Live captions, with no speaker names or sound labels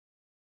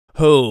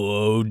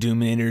Hello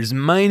Doominators,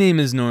 my name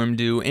is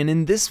Doow, and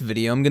in this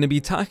video I'm going to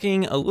be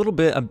talking a little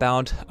bit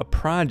about a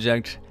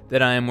project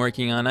that I am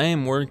working on. I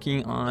am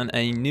working on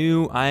a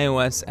new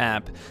iOS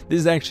app.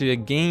 This is actually a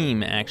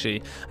game,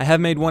 I have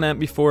made one app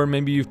before,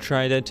 maybe you've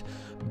tried it,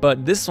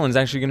 but this one's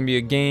actually going to be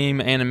a game,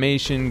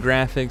 animation,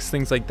 graphics,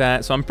 things like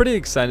that, so I'm pretty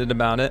excited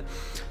about it.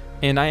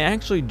 And I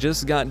actually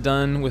just got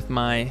done with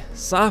my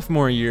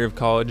sophomore year of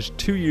college,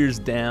 2 years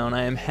down.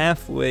 I am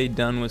halfway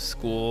done with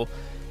school.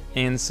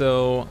 And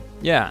so,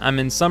 yeah, I'm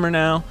in summer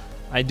now.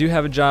 I do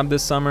have a job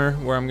this summer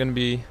where I'm going to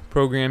be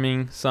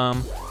programming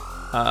some,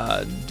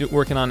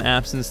 working on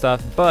apps and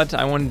stuff, but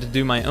I wanted to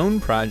do my own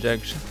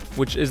project,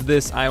 which is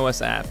this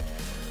iOS app.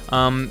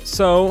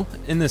 So,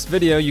 in this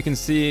video, you can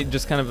see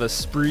just kind of a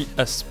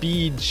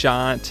speed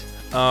shot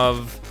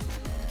of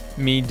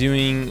me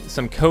doing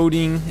some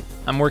coding.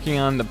 I'm working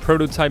on the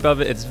prototype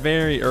of it. It's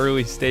very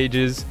early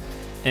stages.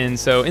 And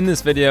so in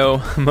this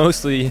video,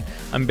 mostly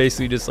I'm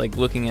basically just like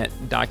looking at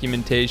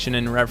documentation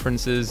and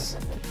references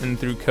and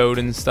through code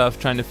and stuff,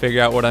 trying to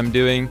figure out what I'm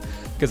doing,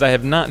 because I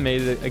have not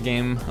made a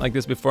game like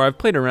this before. I've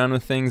played around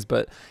with things,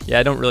 but yeah,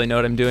 I don't really know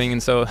what I'm doing.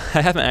 And so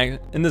I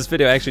haven't, in this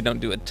video I actually don't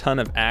do a ton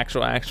of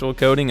actual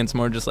coding. It's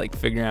more just like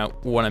figuring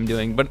out what I'm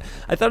doing. But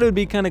I thought it would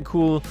be kind of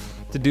cool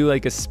to do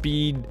like a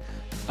speed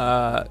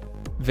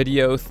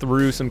video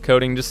through some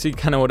coding, just see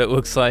kind of what it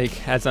looks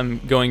like as I'm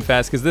going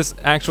fast, because this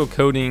actual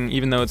coding,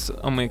 even though it's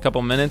only a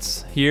couple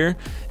minutes here,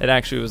 it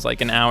actually was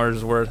like an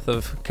hour's worth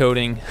of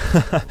coding.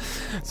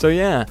 So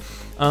yeah,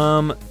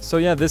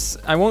 this,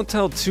 I won't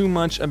tell too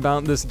much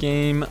about this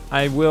game.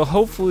 I will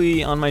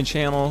hopefully on my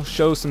channel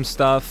show some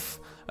stuff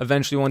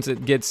eventually once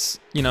it gets,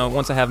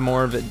 once I have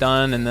more of it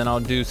done, and then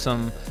I'll do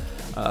some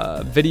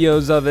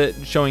videos of it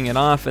showing it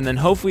off, and then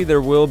hopefully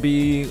there will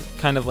be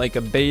kind of like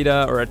a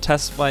beta or a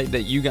test flight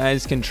that you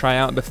guys can try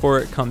out before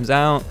it comes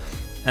out,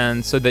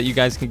 and so that you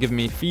guys can give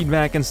me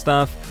feedback and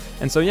stuff.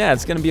 And so yeah,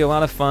 it's gonna be a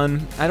lot of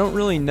fun. I don't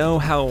really know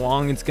how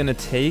long it's gonna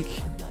take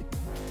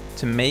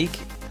to make.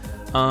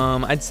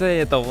 I'd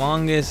say at the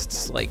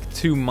longest like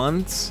 2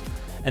 months,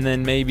 and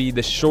then maybe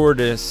the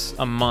shortest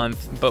a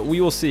month, but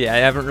we will see. I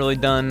haven't really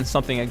done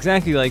something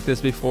exactly like this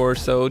before,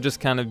 so it'll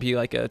just kind of be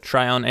like a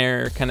trial and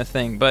error kind of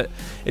thing, but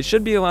it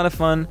should be a lot of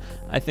fun.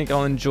 I think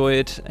I'll enjoy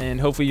it, and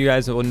hopefully you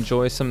guys will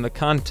enjoy some of the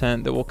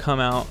content that will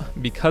come out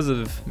because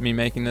of me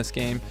making this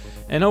game,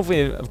 and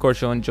hopefully of course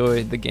you'll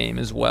enjoy the game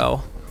as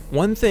well.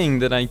 One thing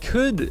that I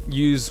could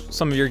use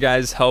some of your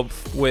guys' help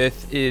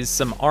with is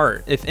some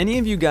art. If any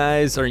of you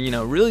guys are,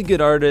 really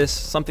good artists,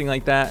 something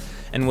like that,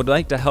 and would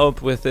like to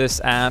help with this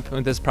app,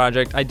 with this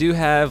project, I do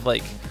have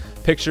like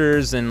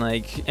pictures and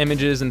like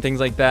images and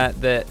things like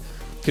that that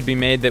could be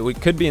made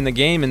that could be in the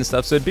game and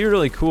stuff, so it'd be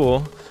really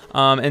cool.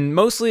 And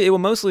it will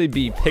mostly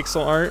be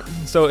pixel art.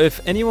 So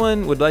if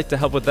anyone would like to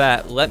help with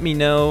that, let me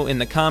know in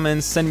the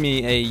comments, send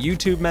me a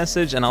YouTube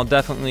message, and I'll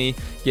definitely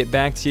get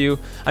back to you.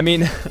 I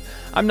mean,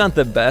 I'm not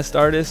the best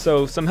artist,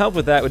 so some help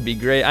with that would be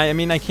great. I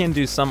mean, I can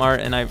do some art,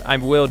 and I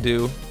will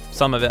do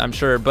some of it, I'm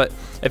sure, but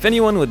if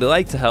anyone would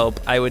like to help,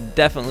 I would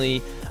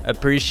definitely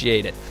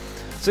appreciate it.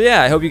 So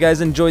yeah, I hope you guys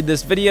enjoyed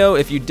this video.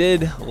 If you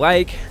did,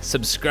 like,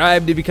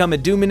 subscribe to become a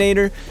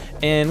Doominator,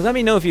 and let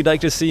me know if you'd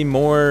like to see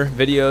more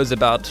videos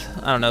about,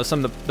 I don't know,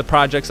 some of the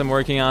projects I'm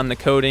working on, the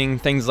coding,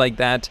 things like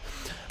that.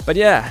 But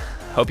yeah,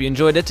 hope you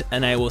enjoyed it,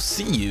 and I will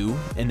see you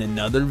in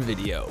another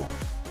video.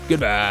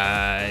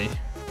 Goodbye.